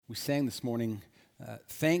We sang this morning,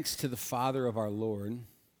 thanks to the Father of our Lord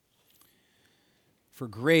for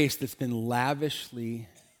grace that's been lavishly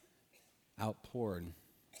outpoured.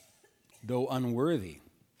 Though unworthy,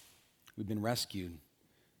 we've been rescued.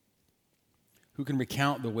 Who can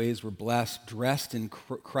recount the ways we're blessed, dressed in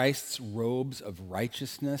Christ's robes of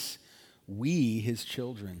righteousness, we, his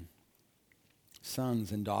children,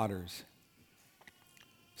 sons and daughters,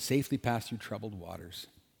 safely pass through troubled waters.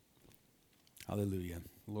 Hallelujah.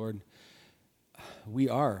 Lord, we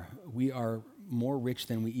are more rich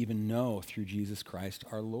than we even know through Jesus Christ,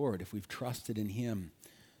 our Lord, if we've trusted in him.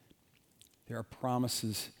 There are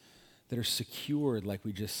promises that are secured, like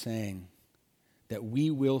we just sang, that we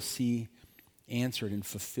will see answered and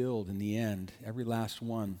fulfilled in the end, every last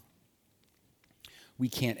one. We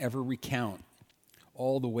can't ever recount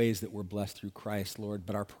all the ways that we're blessed through Christ, Lord,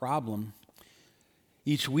 but our problem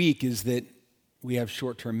each week is that we have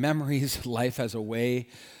short-term memories. Life has a way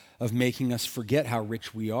of making us forget how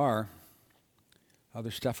rich we are. Other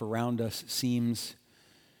stuff around us seems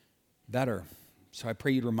better. So I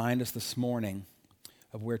pray you'd remind us this morning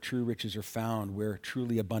of where true riches are found, where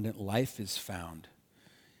truly abundant life is found,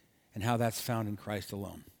 and how that's found in Christ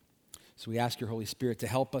alone. So we ask your Holy Spirit to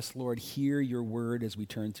help us, Lord, hear your word as we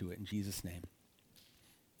turn to it. In Jesus' name,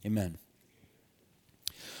 amen.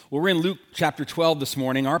 Well, we're in Luke chapter 12 this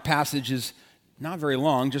morning. Our passage is not very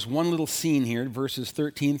long, just one little scene here, verses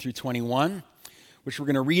 13 through 21, which we're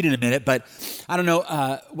going to read in a minute. But I don't know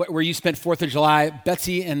where you spent 4th of July.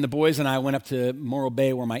 Betsy and the boys and I went up to Morro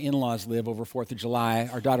Bay, where my in-laws live, over 4th of July.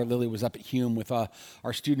 Our daughter Lily was up at Hume with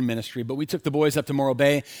our student ministry. But we took the boys up to Morro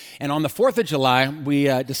Bay. And on the 4th of July, we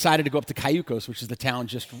decided to go up to Cayucos, which is the town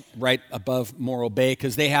just right above Morro Bay,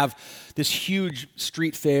 because they have this huge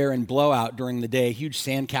street fair and blowout during the day, huge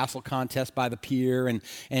sandcastle contest by the pier and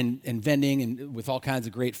vending and with all kinds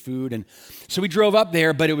of great food. And so we drove up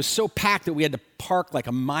there, but it was so packed that we had to park like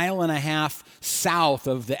a mile and a half south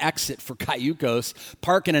of the exit for Cayucos,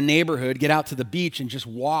 park in a neighborhood, get out to the beach, and just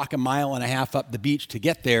walk a mile and a half up the beach to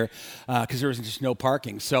get there because there was just no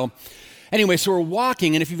parking. So anyway, so we're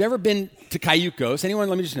walking, and if you've ever been to Cayucos,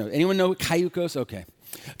 anyone know Cayucos? Okay.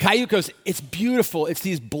 Cayucos, it's beautiful. It's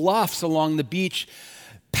these bluffs along the beach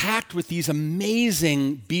packed with these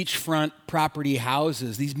amazing beachfront property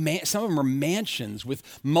houses. Some of them are mansions with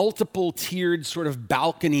multiple tiered sort of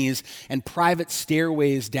balconies and private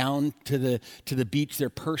stairways down to the beach, their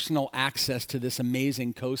personal access to this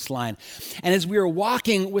amazing coastline. And as we were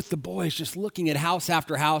walking with the boys, just looking at house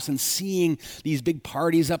after house and seeing these big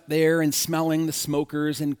parties up there and smelling the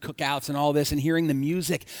smokers and cookouts and all this and hearing the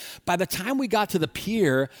music, by the time we got to the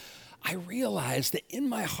pier, I realized that in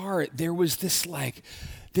my heart there was this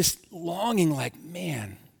longing,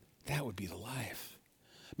 man, that would be the life.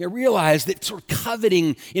 I realized that sort of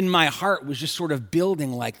coveting in my heart was just sort of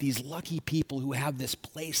building like these lucky people who have this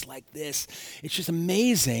place like this. It's just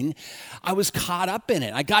amazing. I was caught up in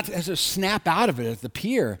it. I got to snap out of it at the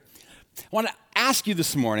pier. I want to ask you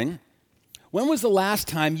this morning, when was the last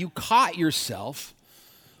time you caught yourself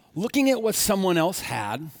looking at what someone else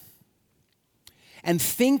had and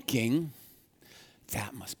thinking,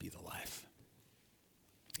 that must be the life?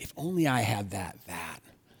 If only I had that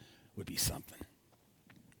would be something.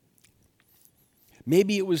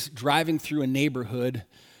 Maybe it was driving through a neighborhood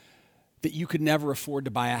that you could never afford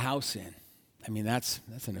to buy a house in. That's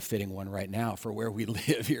a fitting one right now for where we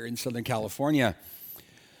live here in Southern California.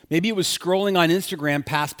 Maybe it was scrolling on Instagram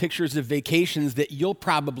past pictures of vacations that you'll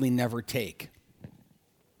probably never take.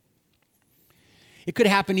 It could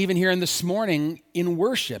happen even here in this morning in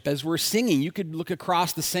worship as we're singing. You could look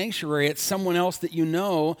across the sanctuary at someone else that you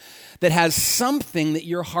know that has something that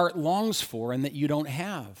your heart longs for and that you don't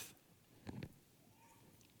have.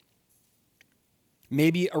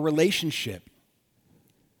 Maybe a relationship,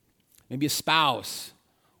 maybe a spouse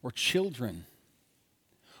or children,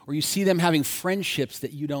 or you see them having friendships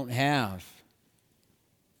that you don't have,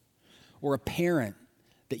 or a parent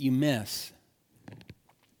that you miss.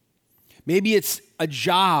 Maybe it's a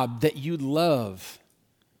job that you love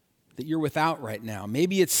that you're without right now.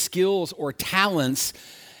 Maybe it's skills or talents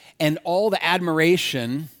and all the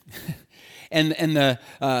admiration and the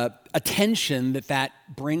attention that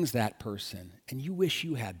brings that person. And you wish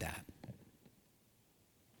you had that.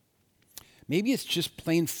 Maybe it's just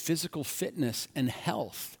plain physical fitness and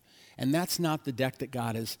health. And that's not the deck that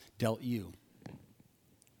God has dealt you.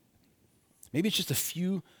 Maybe it's just a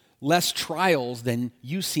few less trials than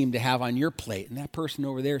you seem to have on your plate. And that person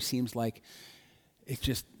over there seems like it's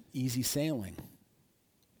just easy sailing.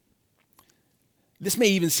 This may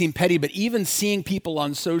even seem petty, but even seeing people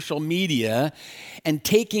on social media and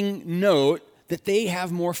taking note that they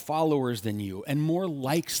have more followers than you and more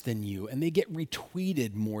likes than you, and they get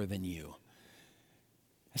retweeted more than you.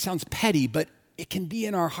 It sounds petty, but it can be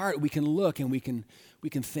in our heart. We can look and we can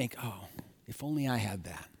think, oh, if only I had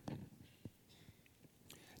that.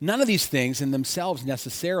 None of these things in themselves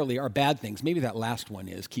necessarily are bad things. Maybe that last one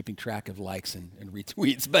is keeping track of likes and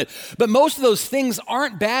retweets. But most of those things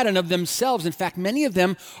aren't bad in of themselves. In fact, many of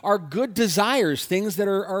them are good desires, things that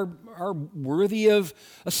are worthy of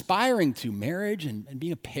aspiring to. Marriage and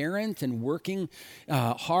being a parent and working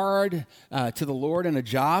hard to the Lord in a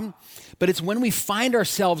job. But it's when we find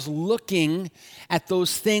ourselves looking at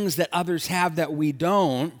those things that others have that we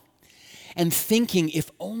don't and thinking, if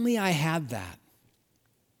only I had that.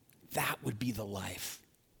 That would be the life.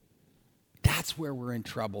 That's where we're in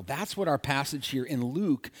trouble. That's what our passage here in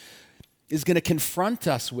Luke is going to confront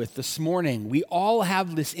us with this morning. We all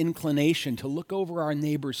have this inclination to look over our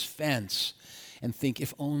neighbor's fence and think,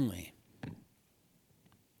 if only.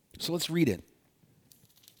 So let's read it.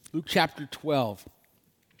 Luke chapter 12,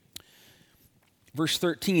 verse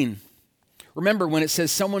 13. Remember when it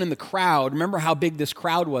says someone in the crowd, remember how big this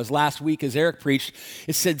crowd was last week as Eric preached.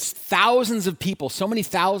 It said thousands of people, so many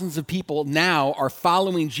thousands of people now are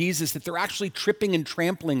following Jesus that they're actually tripping and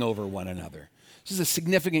trampling over one another. This is a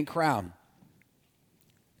significant crowd.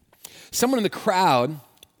 Someone in the crowd,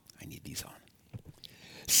 I need these on,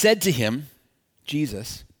 said to him,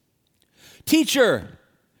 Jesus, "Teacher,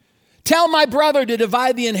 tell my brother to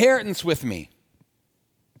divide the inheritance with me."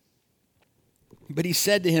 But he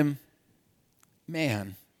said to him,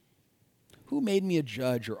 "Man, who made me a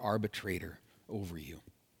judge or arbitrator over you?"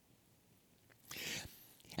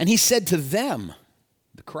 And he said to them,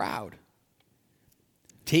 the crowd,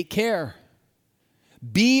 "Take care.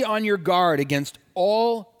 Be on your guard against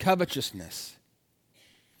all covetousness.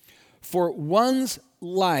 For one's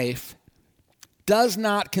life does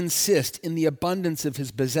not consist in the abundance of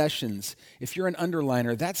his possessions." If you're an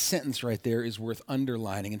underliner, that sentence right there is worth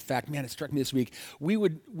underlining. In fact, man, it struck me this week.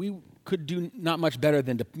 We could do not much better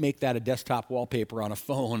than to make that a desktop wallpaper on a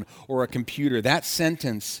phone or a computer. That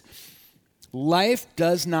sentence, life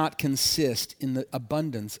does not consist in the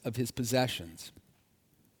abundance of his possessions.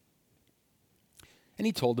 And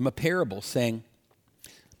he told them a parable, saying,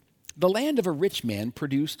 "The land of a rich man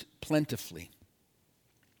produced plentifully.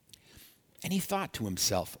 And he thought to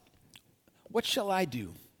himself, 'What shall I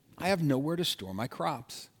do? I have nowhere to store my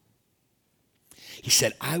crops.' He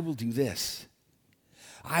said, 'I will do this.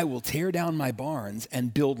 I will tear down my barns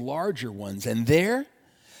and build larger ones, and there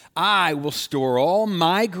I will store all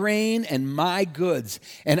my grain and my goods.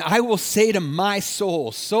 And I will say to my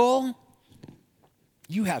soul, soul,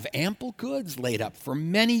 you have ample goods laid up for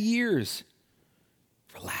many years.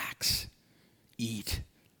 Relax, eat,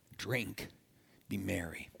 drink, be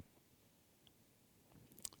merry.'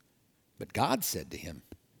 But God said to him,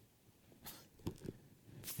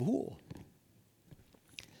 'Fool,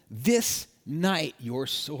 this night your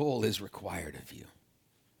soul is required of you.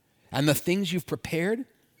 And the things you've prepared,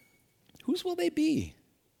 whose will they be?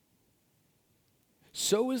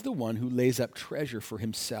 So is the one who lays up treasure for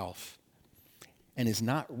himself and is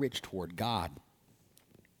not rich toward God.'"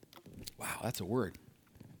 Wow, that's a word.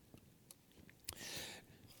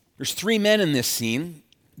 There's three men in this scene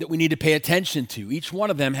that we need to pay attention to. Each one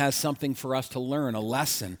of them has something for us to learn, a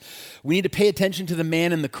lesson. We need to pay attention to the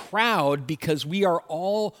man in the crowd because we are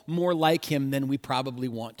all more like him than we probably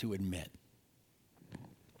want to admit.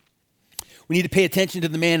 We need to pay attention to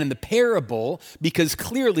the man in the parable because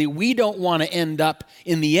clearly we don't want to end up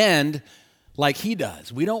in the end like he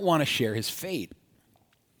does. We don't want to share his fate.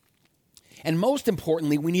 And most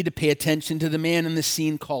importantly, we need to pay attention to the man in the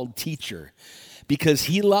scene called teacher, because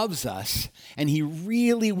he loves us and he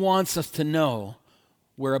really wants us to know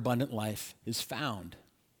where abundant life is found.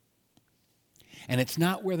 And it's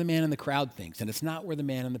not where the man in the crowd thinks, and it's not where the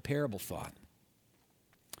man in the parable thought.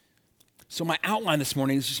 So my outline this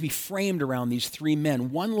morning is just to be framed around these three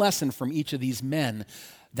men, one lesson from each of these men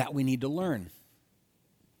that we need to learn.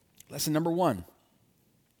 Lesson number one.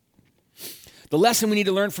 The lesson we need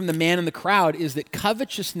to learn from the man in the crowd is that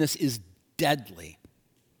covetousness is deadly.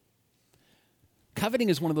 Coveting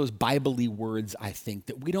is one of those Bible-y words, I think,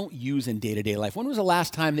 that we don't use in day-to-day life. When was the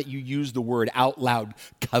last time that you used the word out loud,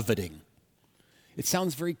 coveting? It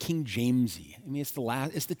sounds very King Jamesy. I mean, it's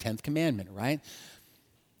the 10th commandment, right?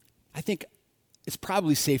 I think it's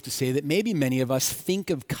probably safe to say that maybe many of us think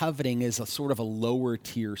of coveting as a sort of a lower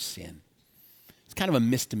tier sin. It's kind of a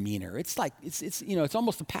misdemeanor. It's like, it's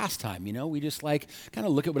almost a pastime, We just kind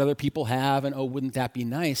of look at what other people have and, oh, wouldn't that be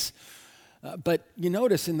nice? But you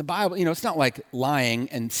notice in the Bible, it's not like lying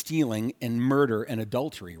and stealing and murder and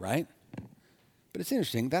adultery, right? But it's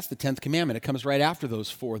interesting, that's the 10th commandment. It comes right after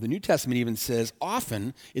those 4. The New Testament even says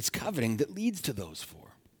often it's coveting that leads to those 4.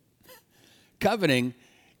 Coveting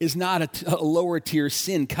is not a lower tier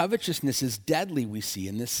sin. Covetousness is deadly, we see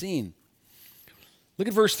in this scene. Look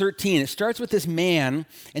at verse 13. It starts with this man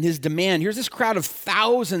and his demand. Here's this crowd of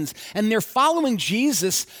thousands, and they're following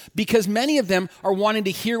Jesus because many of them are wanting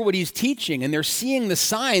to hear what he's teaching, and they're seeing the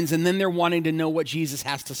signs, and then they're wanting to know what Jesus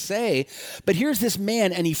has to say. But here's this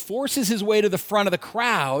man, and he forces his way to the front of the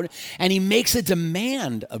crowd, and he makes a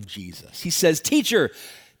demand of Jesus. He says, "Teacher,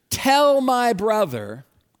 tell my brother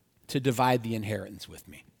to divide the inheritance with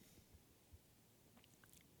me."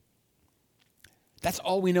 That's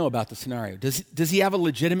all we know about the scenario. Does he have a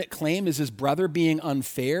legitimate claim? Is his brother being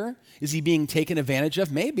unfair? Is he being taken advantage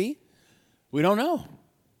of? Maybe. We don't know.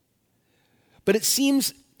 But it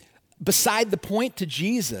seems beside the point to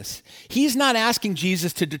Jesus. He's not asking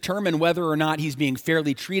Jesus to determine whether or not he's being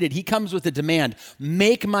fairly treated. He comes with a demand.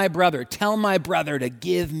 Make my brother, tell my brother to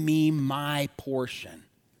give me my portion.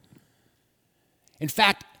 In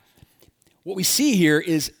fact, what we see here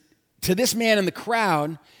is to this man in the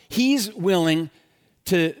crowd, he's willing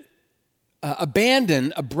to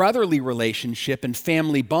abandon a brotherly relationship and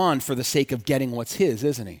family bond for the sake of getting what's his,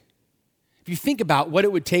 isn't he? If you think about what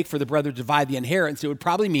it would take for the brother to divide the inheritance, it would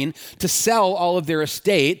probably mean to sell all of their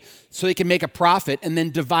estate so they can make a profit and then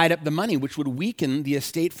divide up the money, which would weaken the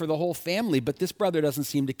estate for the whole family. But this brother doesn't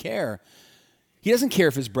seem to care. He doesn't care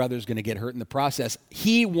if his brother's going to get hurt in the process.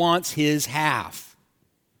 He wants his half.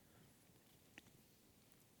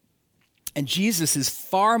 And Jesus is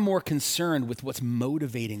far more concerned with what's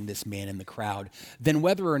motivating this man in the crowd than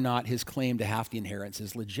whether or not his claim to half the inheritance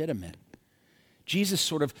is legitimate. Jesus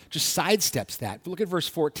sort of just sidesteps that. Look at verse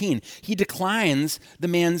 14. He declines the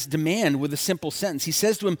man's demand with a simple sentence. He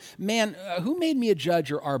says to him, "Man, who made me a judge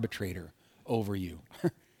or arbitrator over you?"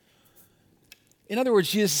 In other words,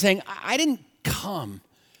 Jesus is saying, I didn't come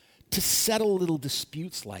to settle little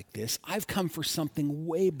disputes like this. I've come for something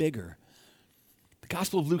way bigger. The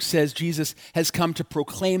Gospel of Luke says Jesus has come to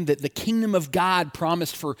proclaim that the kingdom of God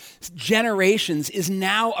promised for generations is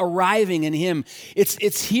now arriving in him.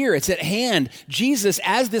 It's here, it's at hand. Jesus,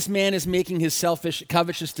 as this man is making his selfish,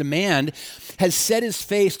 covetous demand, has set his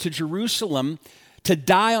face to Jerusalem to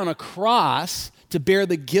die on a cross to bear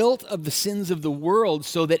the guilt of the sins of the world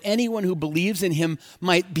so that anyone who believes in him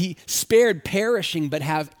might be spared perishing but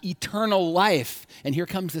have eternal life. And here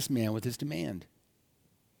comes this man with his demand.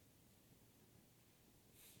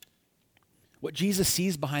 What Jesus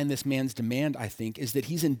sees behind this man's demand, I think, is that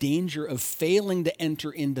he's in danger of failing to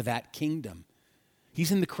enter into that kingdom.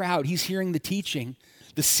 He's in the crowd. He's hearing the teaching.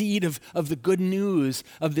 The seed of the good news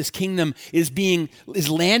of this kingdom is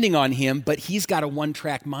landing on him, but he's got a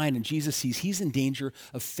one-track mind, and Jesus sees he's in danger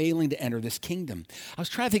of failing to enter this kingdom. I was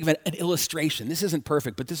trying to think of an illustration. This isn't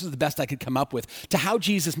perfect, but this is the best I could come up with to how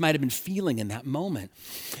Jesus might have been feeling in that moment.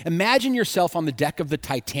 Imagine yourself on the deck of the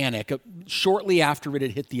Titanic shortly after it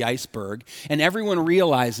had hit the iceberg, and everyone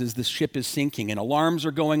realizes the ship is sinking, and alarms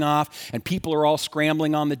are going off, and people are all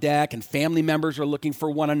scrambling on the deck, and family members are looking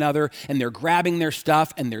for one another, and they're grabbing their stuff,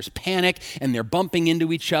 and there's panic, and they're bumping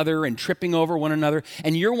into each other and tripping over one another,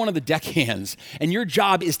 and you're one of the deckhands, and your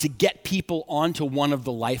job is to get people onto one of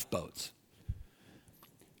the lifeboats.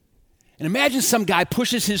 And imagine some guy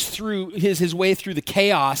pushes his way through the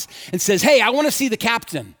chaos and says, "Hey, I want to see the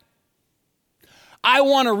captain. I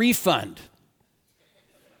want a refund.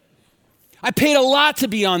 I paid a lot to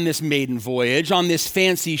be on this maiden voyage, on this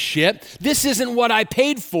fancy ship. This isn't what I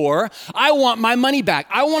paid for. I want my money back.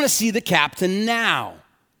 I want to see the captain now."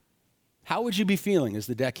 How would you be feeling as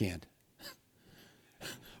the deckhand?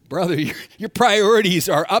 Brother, your priorities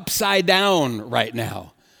are upside down right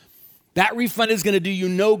now. That refund is going to do you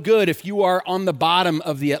no good if you are on the bottom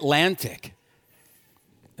of the Atlantic.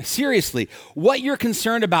 Seriously, what you're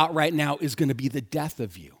concerned about right now is going to be the death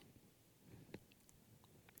of you.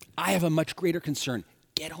 I have a much greater concern.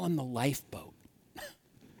 Get on the lifeboat.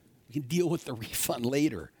 We can deal with the refund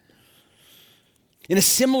later. In a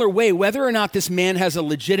similar way, whether or not this man has a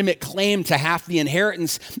legitimate claim to half the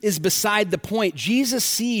inheritance is beside the point. Jesus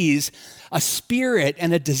sees a spirit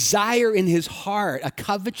and a desire in his heart, a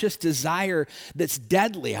covetous desire that's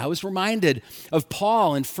deadly. I was reminded of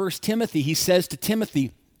Paul in 1 Timothy. He says to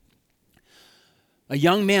Timothy, a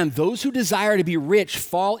young man, "Those who desire to be rich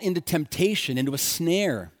fall into temptation, into a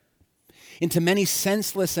snare, into many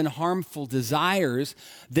senseless and harmful desires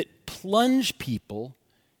that plunge people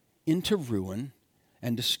into ruin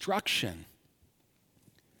and destruction."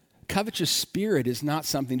 Covetous spirit is not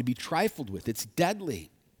something to be trifled with. It's deadly.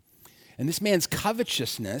 And this man's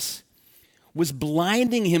covetousness was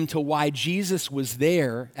blinding him to why Jesus was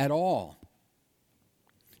there at all.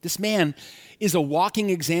 This man is a walking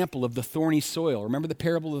example of the thorny soil. Remember the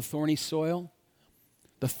parable of the thorny soil?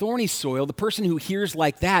 The thorny soil, the person who hears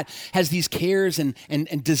like that, has these cares and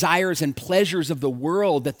desires and pleasures of the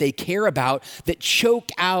world that they care about that choke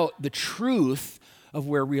out the truth of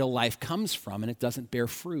where real life comes from, and it doesn't bear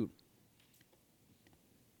fruit.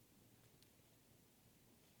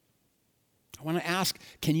 I want to ask,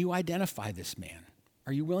 can you identify this man?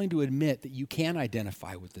 Are you willing to admit that you can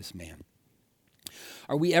identify with this man?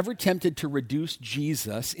 Are we ever tempted to reduce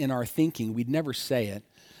Jesus in our thinking? We'd never say it.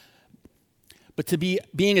 But to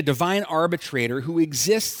being a divine arbitrator who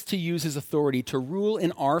exists to use his authority to rule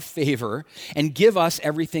in our favor and give us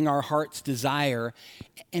everything our hearts desire,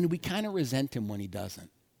 and we kind of resent him when he doesn't.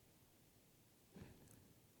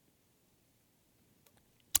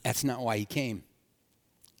 That's not why he came.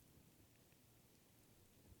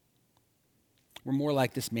 We're more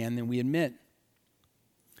like this man than we admit.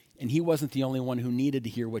 And he wasn't the only one who needed to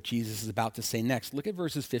hear what Jesus is about to say next. Look at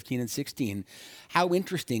verses 15 and 16. How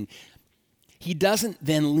interesting. He doesn't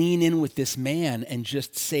then lean in with this man and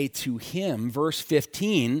just say to him, verse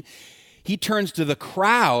 15, he turns to the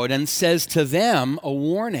crowd and says to them a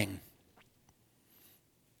warning.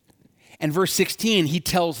 And verse 16, he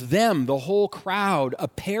tells them, the whole crowd, a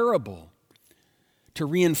parable to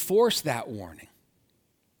reinforce that warning.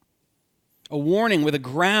 A warning with a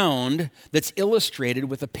ground that's illustrated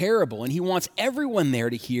with a parable. And he wants everyone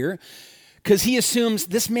there to hear because he assumes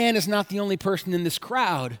this man is not the only person in this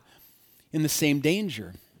crowd in the same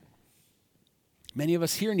danger. Many of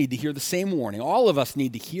us here need to hear the same warning. All of us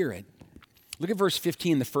need to hear it. Look at verse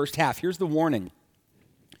 15, the first half. Here's the warning.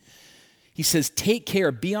 He says, take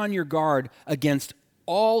care, be on your guard against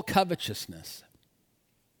all covetousness.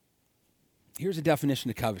 Here's a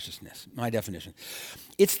definition of covetousness, my definition.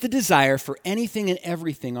 It's the desire for anything and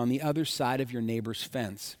everything on the other side of your neighbor's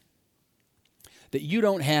fence that you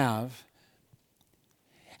don't have,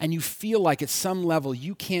 and you feel like at some level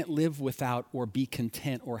you can't live without or be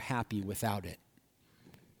content or happy without it.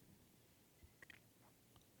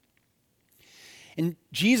 And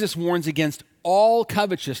Jesus warns against all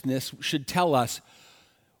covetousness should tell us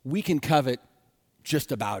we can covet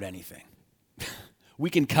just about anything. We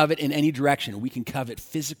can covet in any direction. We can covet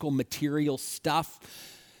physical, material stuff,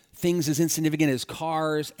 things as insignificant as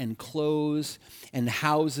cars and clothes and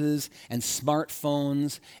houses and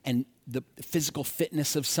smartphones and the physical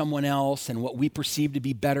fitness of someone else and what we perceive to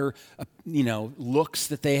be better, looks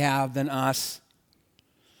that they have than us.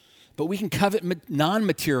 But we can covet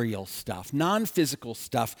non-material stuff, non-physical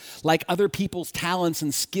stuff, like other people's talents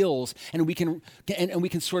and skills, and we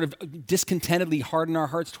can sort of discontentedly harden our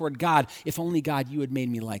hearts toward God. If only, God, you had made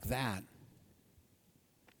me like that.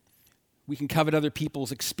 We can covet other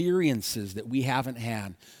people's experiences that we haven't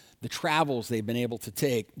had, the travels they've been able to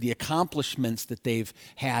take, the accomplishments that they've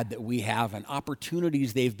had that we haven't,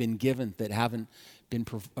 opportunities they've been given that haven't been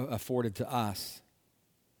afforded to us.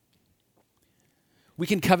 We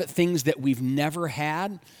can covet things that we've never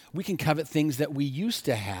had. We can covet things that we used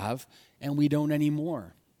to have and we don't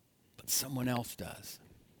anymore, but someone else does.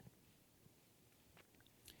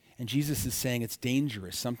 And Jesus is saying it's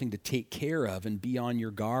dangerous, something to take care of and be on your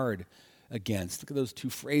guard against. Look at those two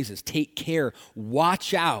phrases. Take care,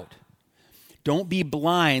 watch out. Don't be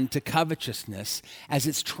blind to covetousness as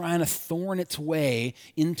it's trying to thorn its way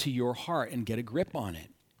into your heart and get a grip on it.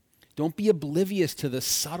 Don't be oblivious to the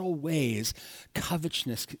subtle ways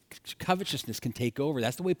covetousness can take over.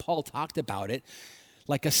 That's the way Paul talked about it,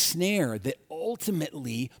 like a snare that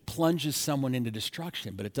ultimately plunges someone into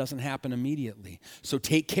destruction, but it doesn't happen immediately. So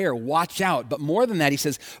take care, watch out. But more than that, he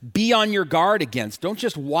says, be on your guard against. Don't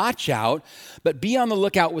just watch out, but be on the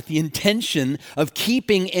lookout with the intention of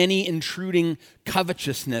keeping any intruding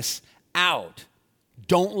covetousness out.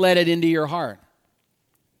 Don't let it into your heart.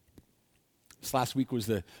 This last week was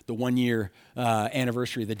the 1 year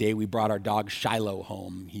anniversary of the day we brought our dog Shiloh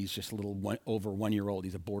home. He's just a little over 1 year old.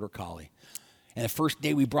 He's a border collie. And the first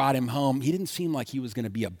day we brought him home, he didn't seem like he was going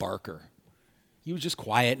to be a barker. He was just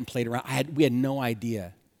quiet and played around. We had no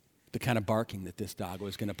idea the kind of barking that this dog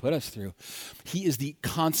was going to put us through. He is the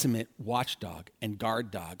consummate watchdog and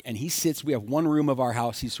guard dog. And we have one room of our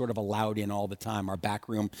house he's sort of allowed in all the time, our back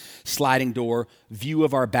room, sliding door, view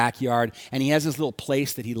of our backyard. And he has this little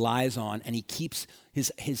place that he lies on, and he keeps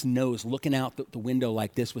his nose looking out the window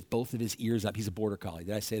like this with both of his ears up. He's a border collie.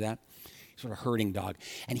 Did I say that? sort of herding dog.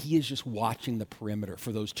 And he is just watching the perimeter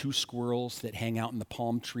for those 2 squirrels that hang out in the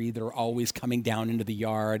palm tree that are always coming down into the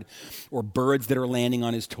yard, or birds that are landing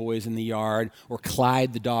on his toys in the yard, or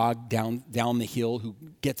Clyde the dog down the hill who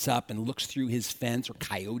gets up and looks through his fence, or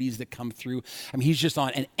coyotes that come through. I mean, he's just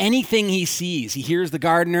on, and anything he sees, he hears the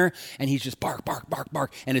gardener, and he's just bark, bark, bark,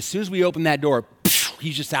 bark. And as soon as we open that door,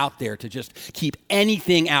 he's just out there to just keep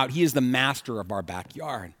anything out. He is the master of our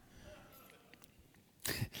backyard.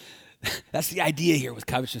 That's the idea here with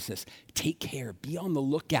covetousness. Take care. Be on the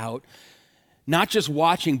lookout, not just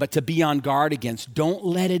watching, but to be on guard against. Don't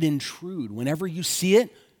let it intrude. Whenever you see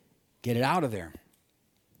it, get it out of there.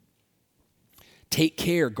 Take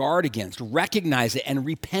care, guard against, recognize it, and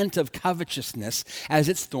repent of covetousness as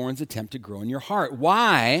its thorns attempt to grow in your heart.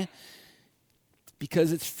 Why?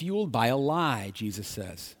 Because it's fueled by a lie, Jesus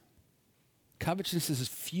says. Covetousness is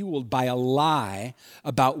fueled by a lie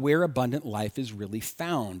about where abundant life is really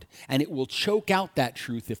found, and it will choke out that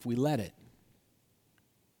truth if we let it.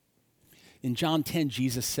 In John 10,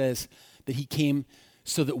 Jesus says that he came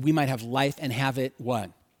so that we might have life and have it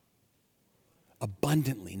what?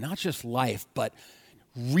 Abundantly. Not just life, but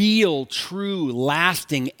real, true,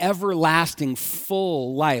 lasting, everlasting,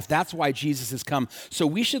 full life. That's why Jesus has come. So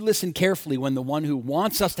we should listen carefully when the one who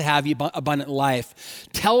wants us to have abundant life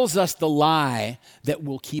tells us the lie that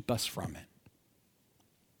will keep us from it.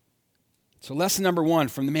 So lesson number 1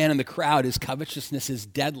 from the man in the crowd is covetousness is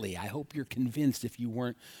deadly. I hope you're convinced if you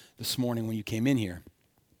weren't this morning when you came in here.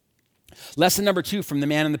 Lesson number 2 from the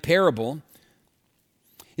man in the parable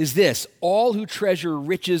is this: all who treasure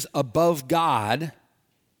riches above God,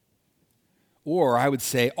 or I would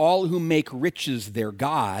say, all who make riches their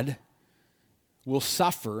God, will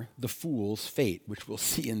suffer the fool's fate, which we'll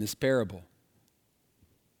see in this parable.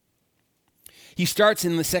 He starts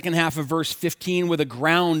in the second half of verse 15 with a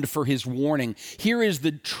ground for his warning. Here is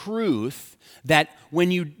the truth that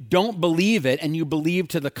when you don't believe it and you believe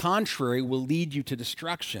to the contrary will lead you to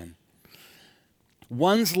destruction.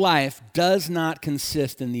 One's life does not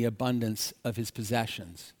consist in the abundance of his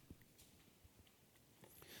possessions.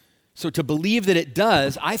 So to believe that it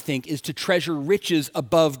does, I think, is to treasure riches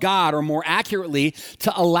above God, or more accurately,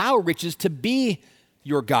 to allow riches to be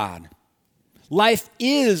your God. Life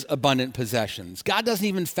is abundant possessions. God doesn't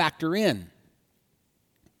even factor in.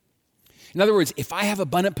 In other words, if I have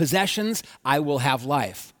abundant possessions, I will have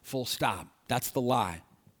life. Full stop. That's the lie.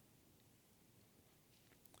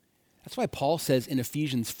 That's why Paul says in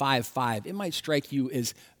Ephesians 5:5, it might strike you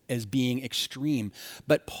as being extreme,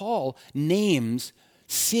 but Paul names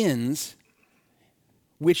sins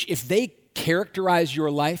which, if they characterize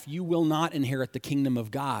your life, you will not inherit the kingdom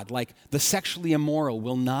of God. Like the sexually immoral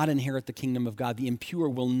will not inherit the kingdom of God. The impure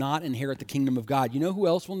will not inherit the kingdom of God. You know who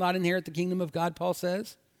else will not inherit the kingdom of God, Paul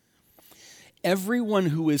says? Everyone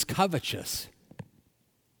who is covetous.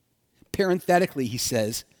 Parenthetically, he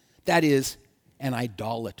says, that is an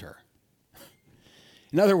idolater.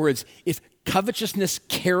 In other words, if covetousness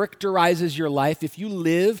characterizes your life, if you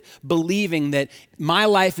live believing that my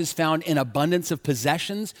life is found in abundance of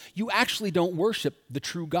possessions, you actually don't worship the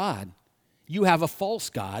true God. You have a false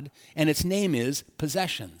God, and its name is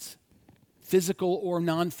possessions, physical or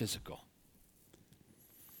non-physical.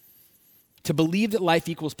 To believe that life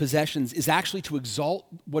equals possessions is actually to exalt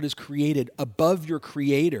what is created above your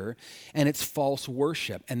Creator, and it's false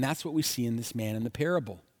worship. And that's what we see in this man in the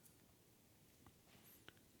parable.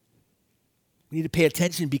 We need to pay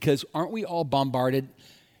attention because aren't we all bombarded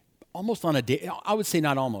almost on a day? I would say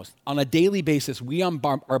not almost. On a daily basis, we are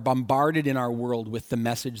bombarded in our world with the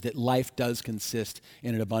message that life does consist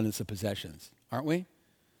in an abundance of possessions, aren't we?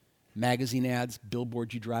 Magazine ads,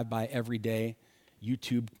 billboards you drive by every day,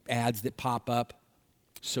 YouTube ads that pop up,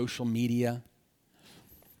 social media.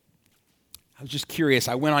 I was just curious.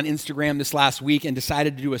 I went on Instagram this last week and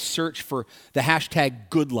decided to do a search for the hashtag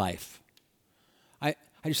good life.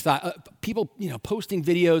 I just thought people, posting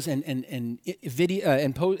videos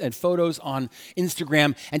and photos on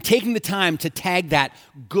Instagram and taking the time to tag that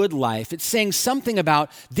good life. It's saying something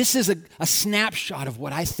about this is a snapshot of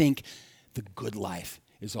what I think the good life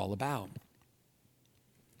is all about.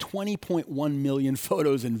 20.1 million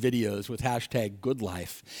photos and videos with hashtag good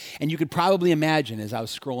life. And you could probably imagine as I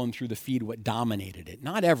was scrolling through the feed what dominated it.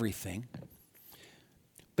 Not everything,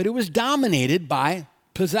 but it was dominated by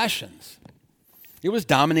possessions. It was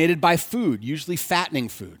dominated by food, usually fattening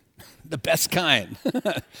food, the best kind.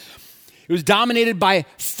 It was dominated by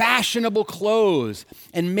fashionable clothes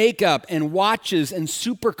and makeup and watches and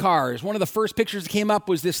supercars. One of the first pictures that came up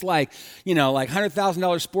was this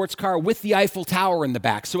 $100,000 sports car with the Eiffel Tower in the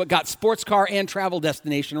back. So it got sports car and travel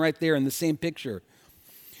destination right there in the same picture.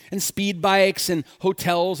 and speed bikes and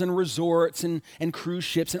hotels and resorts and cruise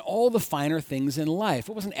ships and all the finer things in life.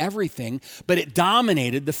 It wasn't everything, but it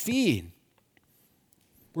dominated the feed.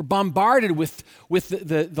 We're bombarded with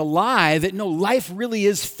the lie that no, life really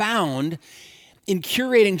is found in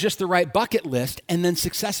curating just the right bucket list and then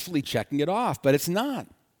successfully checking it off, but it's not.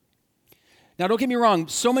 Now, don't get me wrong,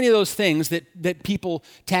 so many of those things that people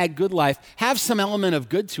tag good life have some element of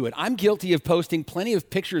good to it. I'm guilty of posting plenty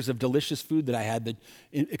of pictures of delicious food that I had the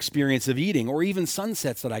experience of eating, or even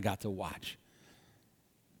sunsets that I got to watch.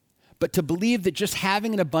 But to believe that just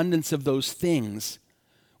having an abundance of those things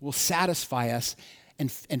will satisfy us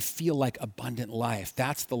and feel like abundant life,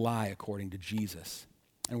 that's the lie according to Jesus.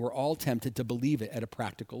 And we're all tempted to believe it at a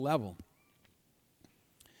practical level.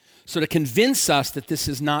 So to convince us that this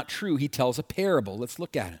is not true, he tells a parable. Let's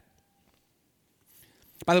look at it.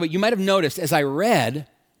 By the way, you might have noticed as I read,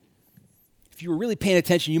 if you were really paying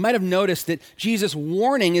attention, you might have noticed that Jesus'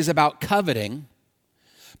 warning is about coveting,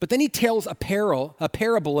 but then he tells a parable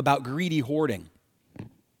about greedy hoarding.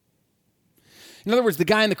 In other words, the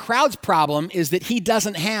guy in the crowd's problem is that he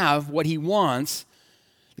doesn't have what he wants.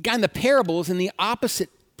 The guy in the parable is in the opposite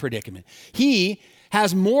predicament. He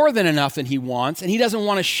has more than enough than he wants, and he doesn't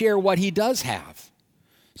want to share what he does have.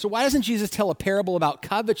 So why doesn't Jesus tell a parable about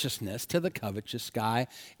covetousness to the covetous guy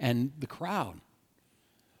and the crowd?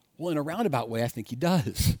 Well, in a roundabout way, I think he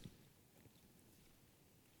does.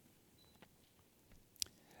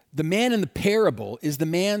 The man in the parable is the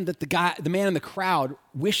man that the man in the crowd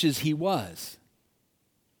wishes he was.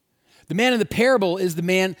 The man in the parable is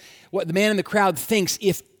what the man in the crowd thinks,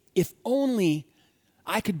 if only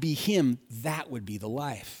I could be him, that would be the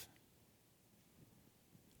life.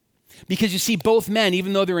 Because you see, both men,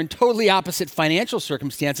 even though they're in totally opposite financial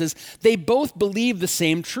circumstances, they both believe the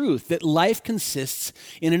same truth, that life consists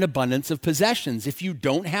in an abundance of possessions. If you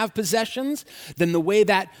don't have possessions, then the way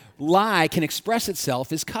that lie can express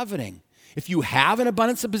itself is coveting. If you have an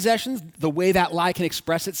abundance of possessions, the way that lie can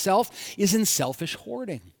express itself is in selfish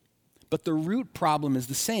hoarding. But the root problem is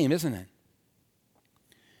the same, isn't it?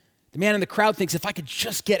 The man in the crowd thinks, if I could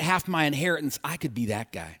just get half my inheritance, I could be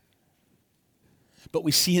that guy. But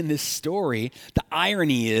we see in this story, the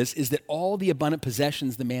irony is that all the abundant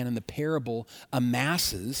possessions the man in the parable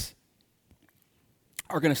amasses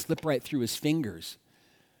are going to slip right through his fingers.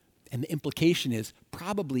 And the implication is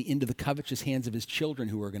probably into the covetous hands of his children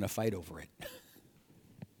who are going to fight over it.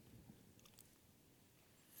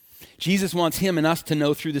 Jesus wants him and us to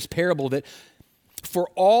know through this parable that for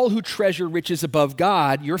all who treasure riches above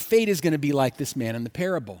God, your fate is going to be like this man in the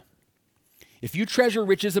parable. If you treasure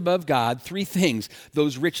riches above God, three things.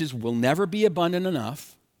 Those riches will never be abundant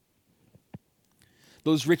enough.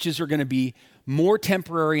 Those riches are going to be more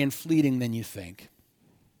temporary and fleeting than you think.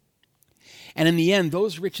 And in the end,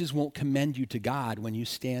 those riches won't commend you to God when you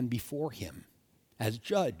stand before him as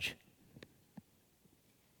judge.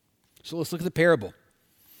 So let's look at the parable.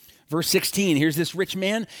 Verse 16, here's this rich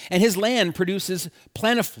man, and his land produces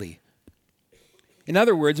plentifully. In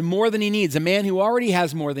other words, more than he needs. A man who already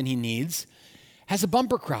has more than he needs has a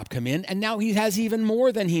bumper crop come in, and now he has even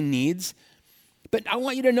more than he needs. But I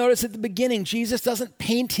want you to notice at the beginning, Jesus doesn't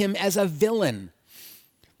paint him as a villain.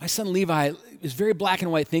 My son Levi is very black and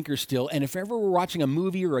white thinker still, and if ever we're watching a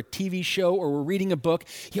movie or a TV show or we're reading a book,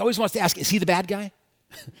 he always wants to ask, is he the bad guy?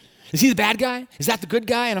 Is he the bad guy? Is that the good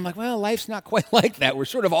guy? And I'm like, well, life's not quite like that. We're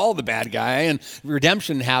sort of all the bad guy, and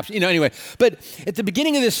redemption happens, anyway. But at the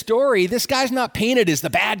beginning of this story, this guy's not painted as the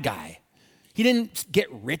bad guy. He didn't get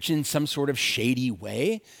rich in some sort of shady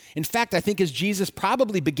way. In fact, I think as Jesus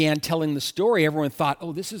probably began telling the story, everyone thought,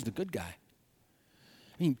 oh, this is the good guy.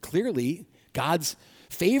 I mean, clearly, God's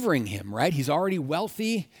favoring him, right? He's already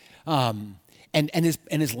wealthy, and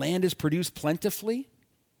his land is produced plentifully.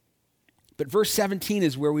 But verse 17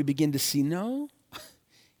 is where we begin to see, no,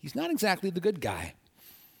 he's not exactly the good guy.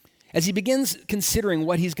 As he begins considering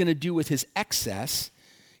what he's going to do with his excess,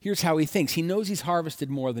 here's how he thinks. He knows he's harvested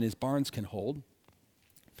more than his barns can hold.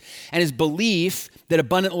 And his belief that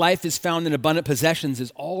abundant life is found in abundant possessions is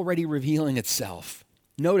already revealing itself.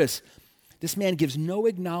 Notice, this man gives no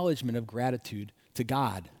acknowledgement of gratitude to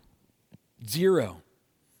God. Zero.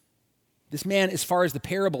 This man, as far as the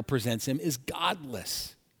parable presents him, is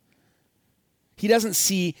godless. He doesn't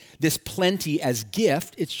see this plenty as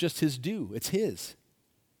gift, it's just his due, it's his.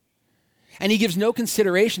 And he gives no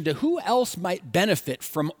consideration to who else might benefit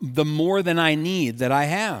from the more than I need that I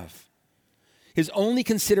have. His only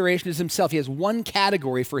consideration is himself. He has one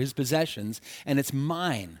category for his possessions, and it's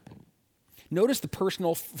mine. Notice the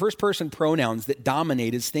first-person pronouns that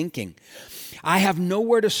dominate his thinking. I have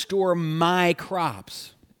nowhere to store my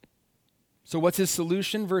crops. So what's his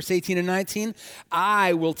solution? Verse 18 and 19.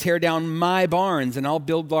 I will tear down my barns and I'll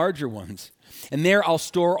build larger ones. And there I'll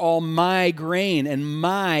store all my grain and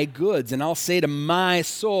my goods. And I'll say to my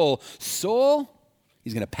soul, soul,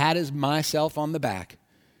 he's going to pat myself on the back.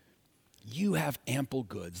 You have ample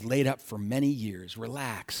goods laid up for many years.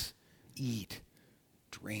 Relax, eat,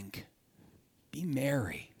 drink, be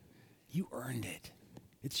merry. You earned it.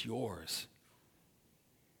 It's yours.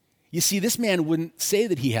 You see, this man wouldn't say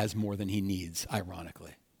that he has more than he needs,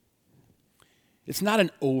 ironically. It's not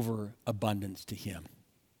an overabundance to him.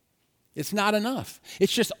 It's not enough.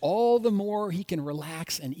 It's just all the more he can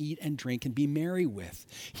relax and eat and drink and be merry with.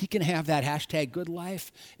 He can have that hashtag good life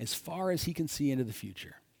as far as he can see into the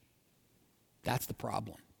future. That's the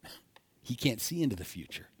problem. He can't see into the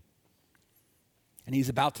future. And he's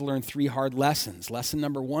about to learn 3 hard lessons. Lesson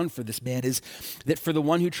number 1 for this man is that for the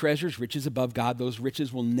one who treasures riches above God, those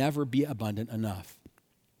riches will never be abundant enough.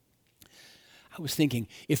 I was thinking,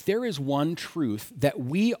 if there is one truth that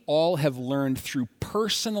we all have learned through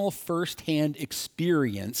personal firsthand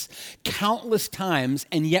experience countless times,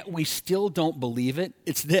 and yet we still don't believe it,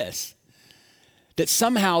 it's this. That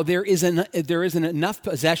somehow there isn't enough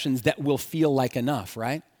possessions that will feel like enough,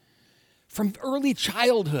 right? From early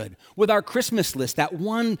childhood, with our Christmas list, that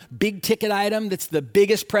one big ticket item that's the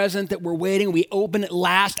biggest present that we're waiting, we open it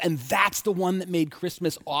last, and that's the one that made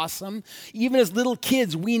Christmas awesome. Even as little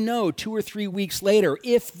kids, we know 2 or 3 weeks later,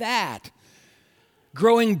 if that,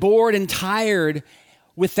 growing bored and tired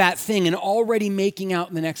with that thing and already making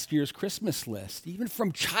out the next year's Christmas list. Even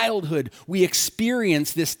from childhood, we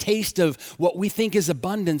experience this taste of what we think is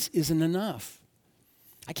abundance isn't enough.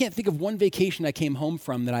 I can't think of one vacation I came home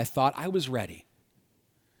from that I thought I was ready.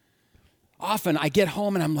 Often I get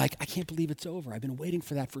home and I'm like, I can't believe it's over. I've been waiting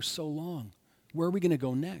for that for so long. Where are we going to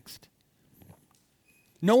go next?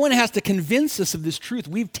 No one has to convince us of this truth.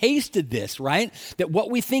 We've tasted this, right? That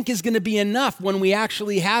what we think is going to be enough when we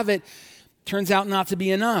actually have it turns out not to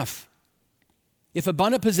be enough. If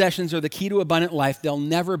abundant possessions are the key to abundant life, they'll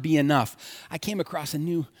never be enough. I came across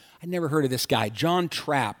I'd never heard of this guy, John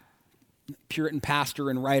Trapp. Puritan pastor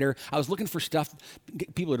and writer. I was looking for stuff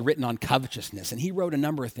people had written on covetousness, and he wrote a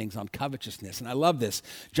number of things on covetousness, and I love this.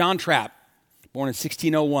 John Trapp, born in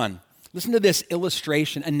 1601. Listen to this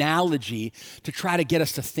illustration, analogy, to try to get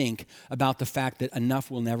us to think about the fact that enough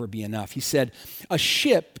will never be enough. He said, a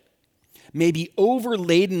ship may be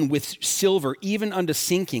overladen with silver even unto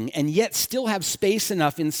sinking, and yet still have space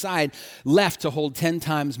enough inside left to hold 10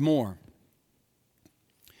 times more.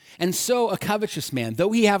 And so a covetous man,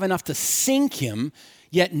 though he have enough to sink him,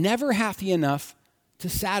 yet never hath he enough to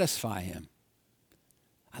satisfy him.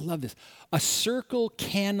 I love this. A circle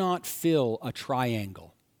cannot fill a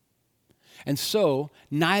triangle. And so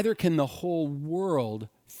neither can the whole world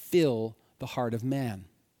fill the heart of man.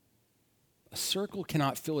 A circle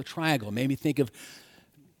cannot fill a triangle. It made me think of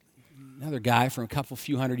another guy from a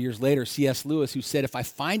few hundred years later, C.S. Lewis, who said, if I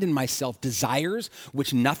find in myself desires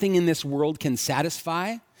which nothing in this world can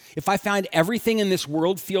satisfy, if I find everything in this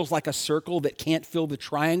world feels like a circle that can't fill the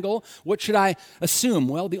triangle, what should I assume?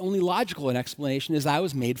 Well, the only logical explanation is I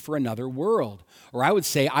was made for another world. Or I would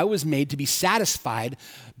say I was made to be satisfied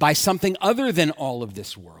by something other than all of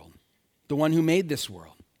this world, the one who made this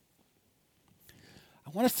world. I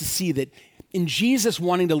want us to see that in Jesus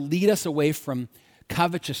wanting to lead us away from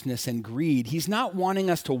covetousness and greed, he's not wanting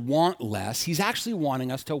us to want less. He's actually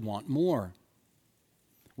wanting us to want more.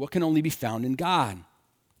 What can only be found in God.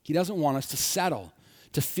 He doesn't want us to settle,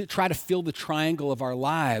 to try to fill the triangle of our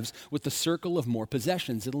lives with the circle of more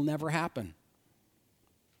possessions. It'll never happen.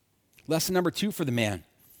 Lesson number 2 for the man.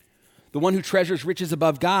 The one who treasures riches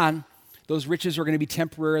above God, those riches are going to be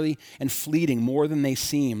temporary and fleeting, more than they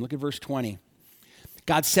seem. Look at verse 20.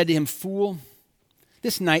 God said to him, fool,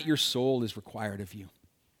 this night your soul is required of you.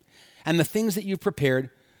 And the things that you've prepared,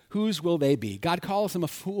 whose will they be? God calls him a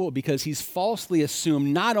fool because he's falsely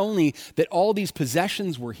assumed not only that all these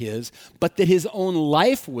possessions were his, but that his own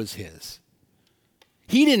life was his.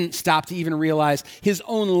 He didn't stop to even realize his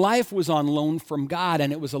own life was on loan from God,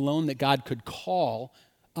 and it was a loan that God could call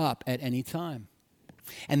up at any time.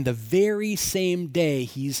 And the very same day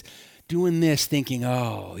he's doing this, thinking,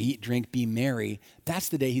 oh, eat, drink, be merry, that's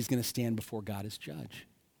the day he's going to stand before God as judge.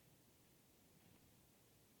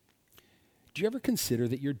 Do you ever consider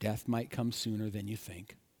that your death might come sooner than you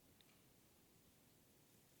think?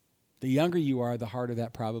 The younger you are, the harder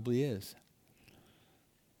that probably is.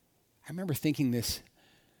 I remember thinking this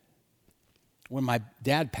when my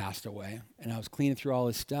dad passed away, and I was cleaning through all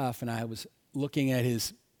his stuff, and I was looking at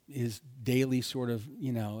his daily sort of,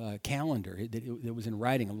 calendar that was in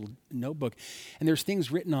writing, a little notebook, and there's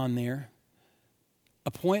things written on there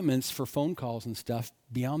appointments for phone calls and stuff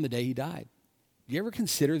beyond the day he died. Do you ever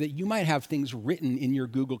consider that you might have things written in your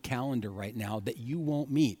Google Calendar right now that you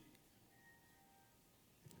won't meet?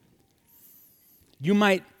 You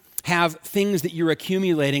might have things that you're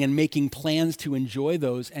accumulating and making plans to enjoy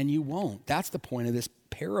those, and you won't. That's the point of this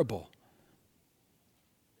parable.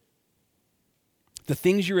 The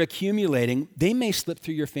things you're accumulating, they may slip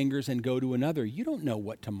through your fingers and go to another. You don't know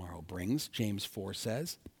what tomorrow brings, James 4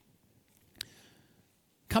 says.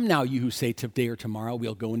 Come now, you who say today or tomorrow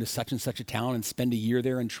we'll go into such and such a town and spend a year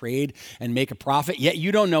there and trade and make a profit, yet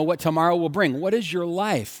you don't know what tomorrow will bring. What is your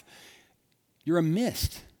life? You're a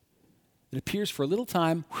mist. It appears for a little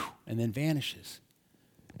time and then vanishes.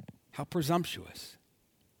 How presumptuous.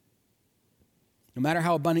 No matter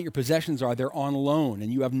how abundant your possessions are, they're on loan,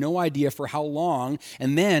 and you have no idea for how long.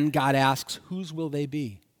 And then God asks, whose will they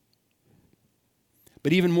be?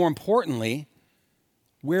 But even more importantly,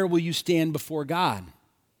 where will you stand before God?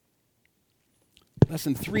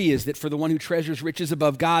 Lesson 3 is that for the one who treasures riches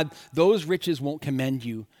above God, those riches won't commend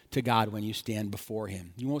you to God when you stand before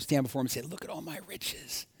him. You won't stand before him and say, look at all my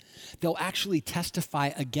riches. They'll actually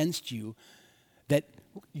testify against you that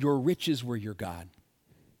your riches were your God.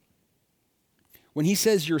 When he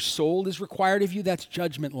says your soul is required of you, that's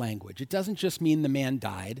judgment language. It doesn't just mean the man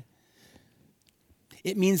died.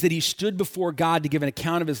 It means that he stood before God to give an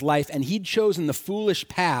account of his life, and he'd chosen the foolish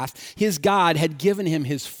path. His God had given him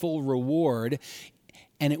his full reward,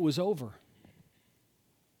 and it was over.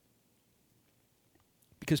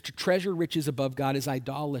 Because to treasure riches above God is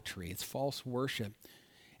idolatry. It's false worship.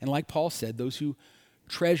 And like Paul said, those who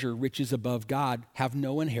treasure riches above God have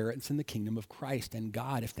no inheritance in the kingdom of Christ and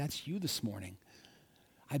God. If that's you this morning,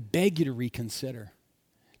 I beg you to reconsider,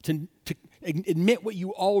 to admit what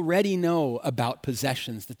you already know about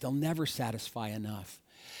possessions, that they'll never satisfy enough,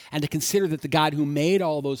 and to consider that the God who made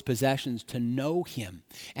all those possessions, to know him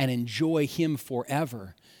and enjoy him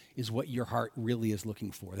forever, is what your heart really is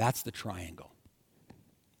looking for. That's the triangle.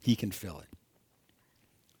 He can fill it.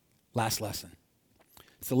 Last lesson.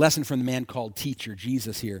 It's a lesson from the man called teacher,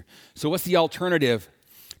 Jesus here. So what's the alternative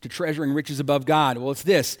to treasuring riches above God? Well, it's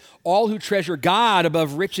this. All who treasure God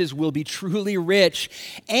above riches will be truly rich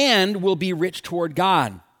and will be rich toward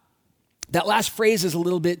God. That last phrase is a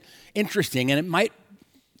little bit interesting, and it might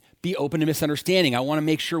be open to misunderstanding. I want to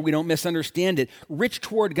make sure we don't misunderstand it. Rich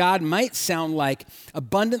toward God might sound like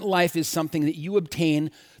abundant life is something that you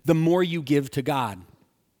obtain the more you give to God.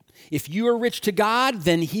 If you are rich to God,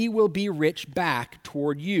 then he will be rich back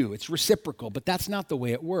toward you. It's reciprocal, but that's not the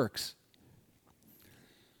way it works.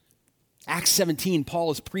 Acts 17,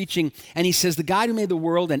 Paul is preaching, and he says, the God who made the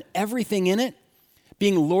world and everything in it,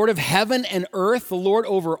 being Lord of heaven and earth, the Lord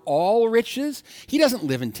over all riches, he doesn't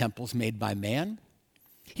live in temples made by man.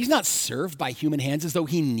 He's not served by human hands as though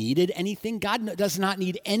he needed anything. God does not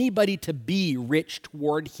need anybody to be rich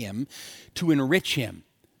toward him to enrich him.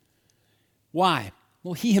 Why?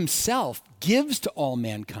 Well, he himself gives to all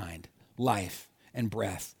mankind life and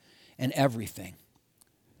breath and everything.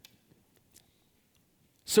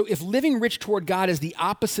 So if living rich toward God is the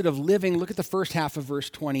opposite of living, look at the first half of verse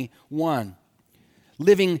 21.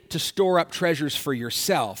 Living to store up treasures for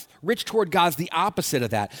yourself. Rich toward God's the opposite of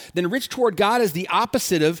that. Then rich toward God is the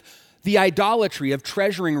opposite of the idolatry of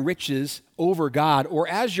treasuring riches over God or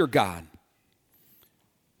as your God.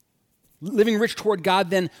 Living rich toward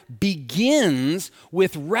God then begins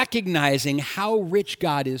with recognizing how rich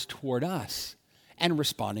God is toward us and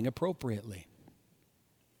responding appropriately.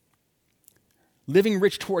 Living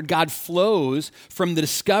rich toward God flows from the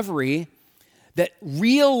discovery that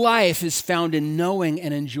real life is found in knowing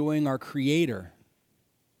and enjoying our Creator,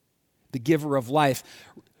 the giver of life.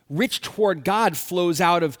 Rich toward God flows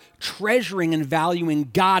out of treasuring and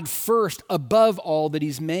valuing God first above all that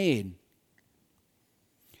he's made.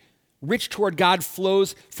 Rich toward God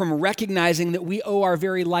flows from recognizing that we owe our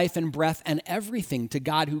very life and breath and everything to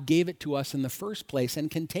God who gave it to us in the first place and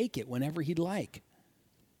can take it whenever he'd like.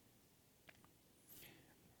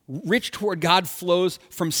 Rich toward God flows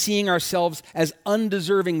from seeing ourselves as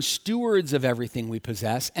undeserving stewards of everything we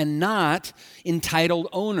possess and not entitled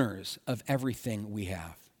owners of everything we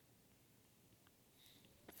have.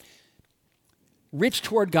 Rich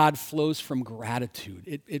toward God flows from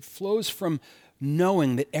gratitude. It flows from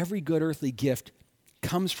knowing that every good earthly gift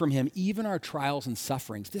comes from him, even our trials and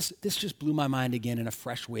sufferings. This just blew my mind again in a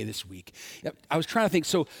fresh way this week. I was trying to think,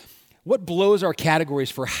 so what blows our categories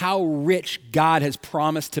for how rich God has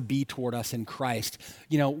promised to be toward us in Christ?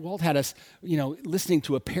 Walt had us, listening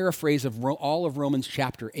to a paraphrase of all of Romans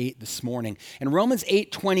chapter 8 this morning. And Romans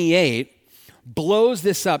 8:28 blows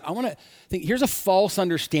this up. I want to think, here's a false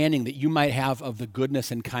understanding that you might have of the goodness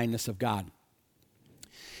and kindness of God.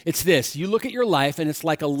 It's this. You look at your life, and it's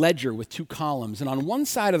like a ledger with two columns. And on one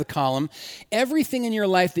side of the column, everything in your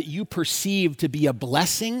life that you perceive to be a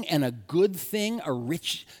blessing and a good thing, a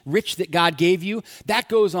rich that God gave you, that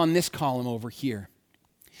goes on this column over here.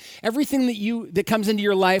 Everything that comes into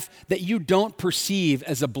your life that you don't perceive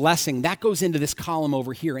as a blessing, that goes into this column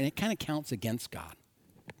over here, and it kind of counts against God.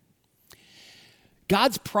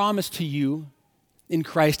 God's promise to you in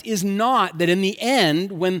Christ is not that in the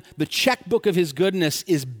end, when the checkbook of his goodness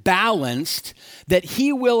is balanced, that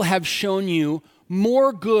he will have shown you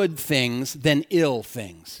more good things than ill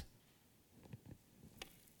things.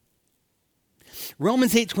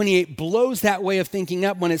 Romans 8:28 blows that way of thinking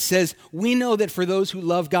up when it says, we know that for those who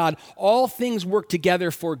love God, all things work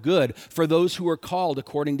together for good, for those who are called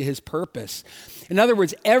according to his purpose. In other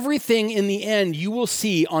words, everything in the end you will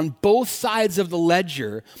see on both sides of the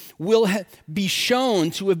ledger will be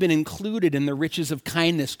shown to have been included in the riches of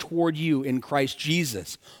kindness toward you in Christ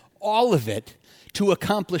Jesus. All of it to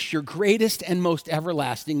accomplish your greatest and most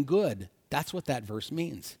everlasting good. That's what that verse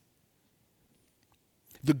means.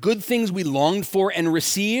 The good things we longed for and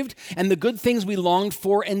received, and the good things we longed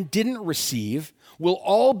for and didn't receive, will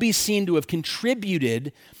all be seen to have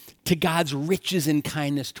contributed to God's riches and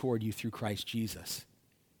kindness toward you through Christ Jesus.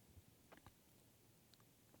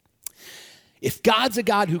 If God's a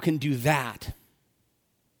God who can do that,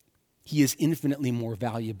 he is infinitely more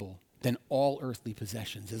valuable than all earthly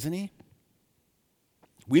possessions, isn't he?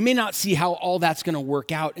 We may not see how all that's going to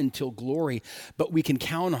work out until glory, but we can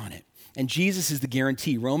count on it. And Jesus is the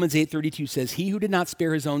guarantee. Romans 8:32 says, he who did not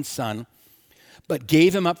spare his own son, but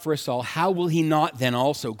gave him up for us all, how will he not then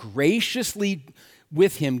also graciously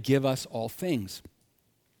with him give us all things?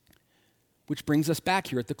 Which brings us back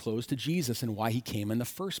here at the close to Jesus and why he came in the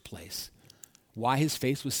first place. Why his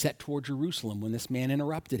face was set toward Jerusalem when this man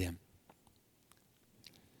interrupted him.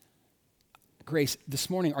 Grace, this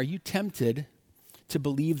morning, are you tempted to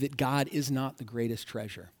believe that God is not the greatest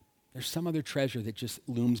treasure? There's some other treasure that just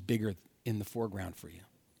looms bigger in the foreground for you.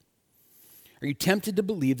 Are you tempted to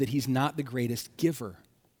believe that he's not the greatest giver,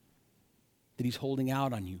 that he's holding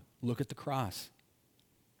out on you? Look at the cross.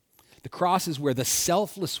 The cross is where the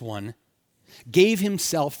selfless one gave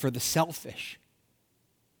himself for the selfish,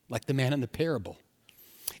 like the man in the parable.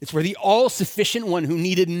 It's where the all-sufficient one who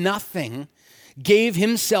needed nothing gave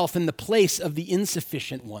himself in the place of the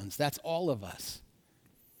insufficient ones. That's all of us.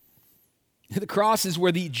 The cross is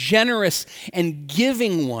where the generous and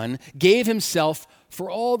giving one gave himself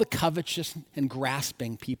for all the covetous and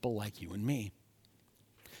grasping people like you and me,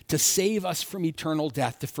 to save us from eternal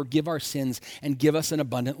death, to forgive our sins, and give us an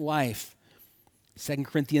abundant life. 2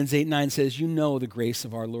 Corinthians 8:9 says, you know the grace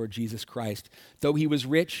of our Lord Jesus Christ. Though he was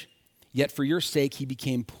rich, yet for your sake he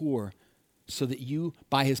became poor, so that you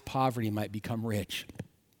by his poverty might become rich.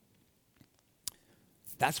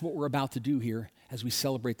 That's what we're about to do here as we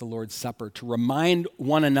celebrate the Lord's Supper, to remind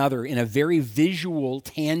one another in a very visual,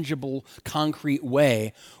 tangible, concrete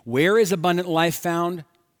way, where is abundant life found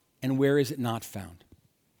and where is it not found?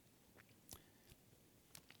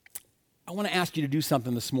 I want to ask you to do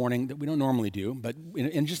something this morning that we don't normally do, but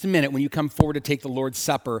in just a minute, when you come forward to take the Lord's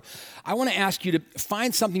Supper, I want to ask you to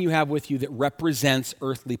find something you have with you that represents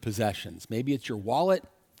earthly possessions. Maybe it's your wallet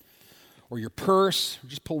or your purse.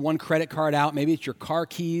 Just pull one credit card out. Maybe it's your car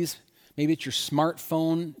keys. Maybe it's your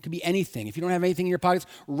smartphone. It could be anything. If you don't have anything in your pockets,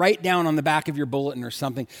 write down on the back of your bulletin or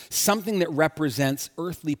something that represents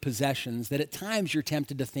earthly possessions that at times you're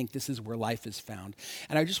tempted to think this is where life is found.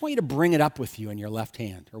 And I just want you to bring it up with you in your left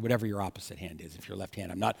hand, or whatever your opposite hand is if you're left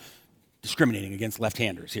hand. I'm not discriminating against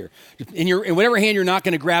left-handers here. In whatever hand you're not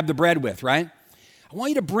going to grab the bread with, right? I want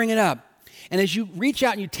you to bring it up. And as you reach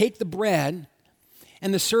out and you take the bread,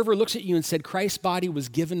 and the server looks at you and said, Christ's body was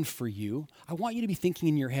given for you, I want you to be thinking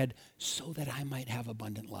in your head, so that I might have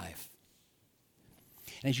abundant life.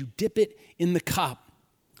 And as you dip it in the cup,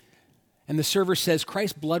 and the server says,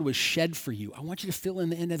 Christ's blood was shed for you, I want you to fill in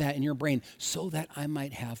the end of that in your brain, so that I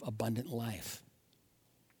might have abundant life.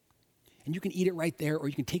 And you can eat it right there, or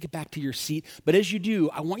you can take it back to your seat. But as you do,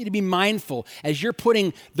 I want you to be mindful, as you're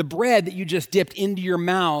putting the bread that you just dipped into your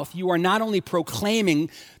mouth, you are not only proclaiming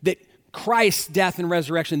that Christ's death and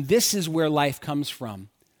resurrection, this is where life comes from.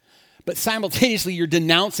 But simultaneously, you're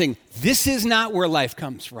denouncing, this is not where life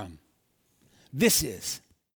comes from. This is.